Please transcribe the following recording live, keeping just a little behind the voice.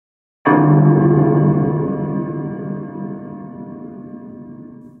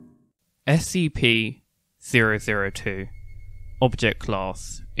SCP-002 Object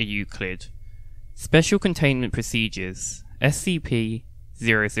Class a Euclid. Special Containment Procedures.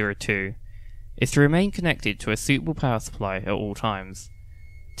 SCP-002 is to remain connected to a suitable power supply at all times,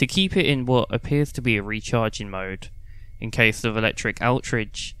 to keep it in what appears to be a recharging mode. In case of electric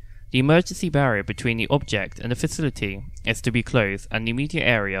outrage, the emergency barrier between the object and the facility is to be closed and the immediate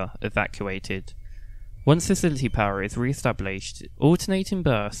area evacuated. Once facility power is re-established, alternating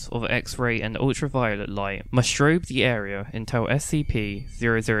bursts of X-ray and ultraviolet light must strobe the area until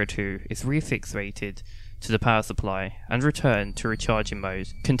SCP-002 is refixated to the power supply and returned to recharging mode.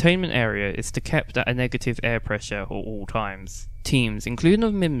 Containment area is to kept at a negative air pressure at all times. Teams, including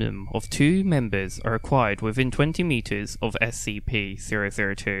a minimum of 2 members, are required within 20 meters of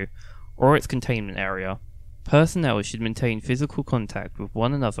SCP-002 or its containment area. Personnel should maintain physical contact with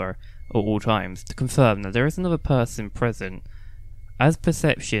one another at all times to confirm that there is another person present, as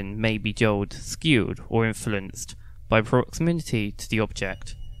perception may be dulled, skewed, or influenced by proximity to the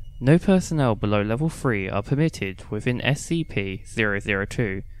object. No personnel below level 3 are permitted within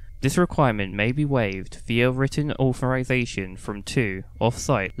SCP-002. This requirement may be waived via written authorization from 2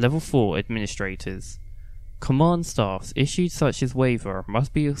 off-site level 4 administrators. Command staffs issued such as waiver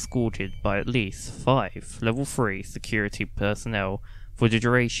must be escorted by at least 5 level 3 security personnel for the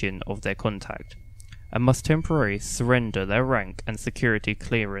duration of their contact, and must temporarily surrender their rank and security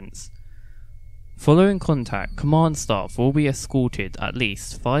clearance. Following contact, command staff will be escorted at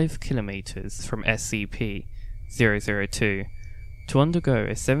least 5 kilometers from SCP-002 to undergo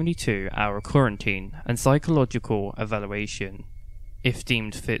a 72-hour quarantine and psychological evaluation. If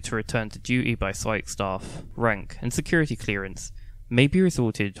deemed fit to return to duty by site staff, rank and security clearance may be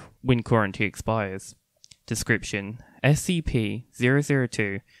resorted when quarantine expires. Description: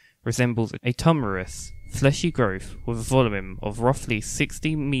 SCP-002 resembles a tumorous, fleshy growth with a volume of roughly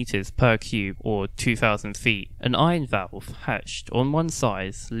 60 meters per cube or 2,000 feet. An iron valve hatched on one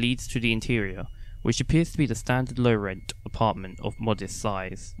side leads to the interior, which appears to be the standard low-rent apartment of modest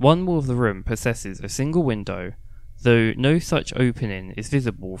size. One wall of the room possesses a single window, though no such opening is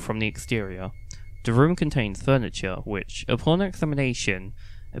visible from the exterior. The room contains furniture which, upon examination,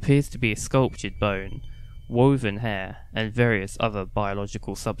 appears to be a sculptured bone, woven hair, and various other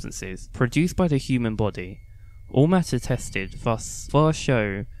biological substances produced by the human body. All matter tested thus far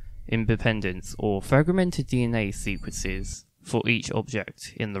show independence or fragmented DNA sequences for each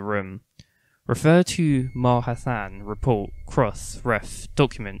object in the room. Refer to Mar-Hassan Report Cross-Ref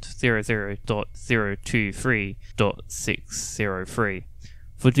Document 00.023.603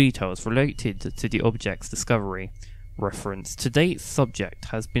 for details related to the object's discovery. Reference: to date, subject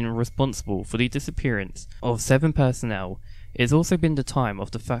has been responsible for the disappearance of 7 personnel. It has also been the time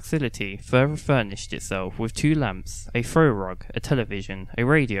of the facility further furnished itself with 2 lamps, a throw rug, a television, a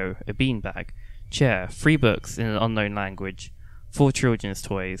radio, a beanbag, chair, 3 books in an unknown language, 4 children's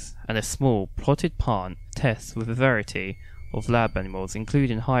toys, and a small plotted plant. Tests with a variety of lab animals,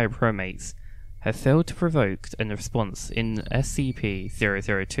 including higher primates, have failed to provoke a response in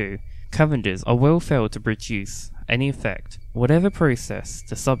SCP-002. Scavengers are well failed to produce any effect. Whatever process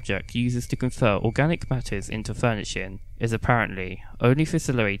the subject uses to convert organic matters into furnishing is apparently only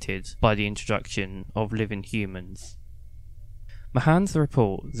facilitated by the introduction of living humans. Mahan's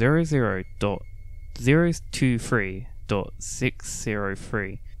Report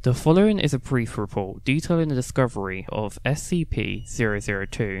 00.023.603. The following is a brief report detailing the discovery of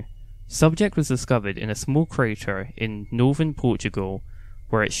SCP-002. Subject was discovered in a small crater in northern Portugal,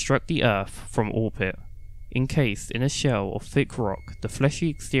 where it struck the Earth from orbit. Encased in a shell of thick rock, the fleshy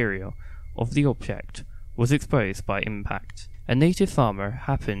exterior of the object was exposed by impact. A native farmer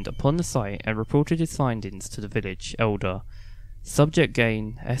happened upon the site and reported his findings to the village elder. Subject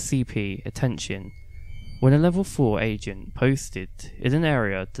gained SCP attention when a level 4 agent posted in an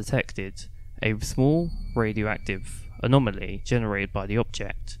area detected a small radioactive anomaly generated by the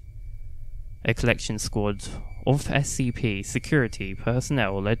object. A collection squad of SCP security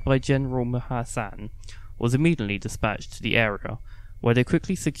personnel led by General Mahassan was immediately dispatched to the area, where they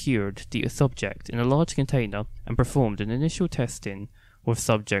quickly secured the subject in a large container and performed an initial testing with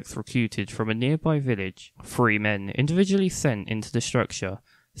subjects recruited from a nearby village. 3 men individually sent into the structure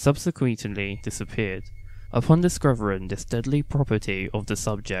subsequently disappeared. Upon discovering this deadly property of the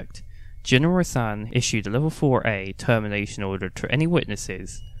subject, General Hassan issued a level 4A termination order to any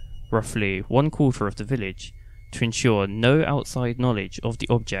witnesses, roughly 1/4 of the village, to ensure no outside knowledge of the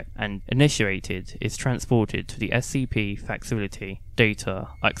object, and initiated its transported to the SCP facility. Data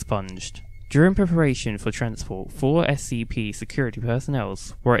expunged. During preparation for transport, 4 SCP security personnel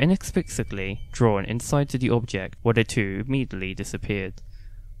were inexplicably drawn inside to the object, where the 2 immediately disappeared.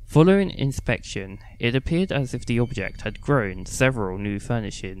 Following inspection, it appeared as if the object had grown several new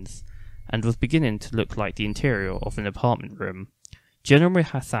furnishings, and was beginning to look like the interior of an apartment room. General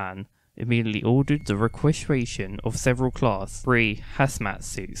Hassan immediately ordered the requisition of several Class 3 hazmat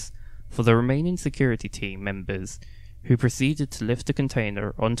suits for the remaining security team members, who proceeded to lift the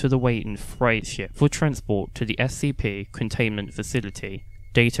container onto the waiting freight ship for transport to the SCP containment facility.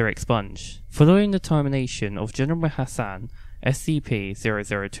 Data expunged. Following the termination of General Hassan,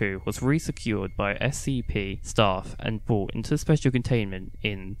 SCP-002 was resecured by SCP staff and brought into special containment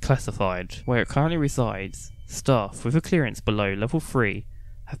in Classified, where it currently resides. Staff with a clearance below Level 3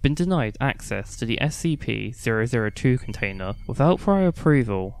 have been denied access to the SCP-002 container without prior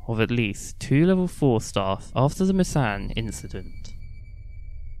approval of at least 2 Level 4 staff after the Masan incident.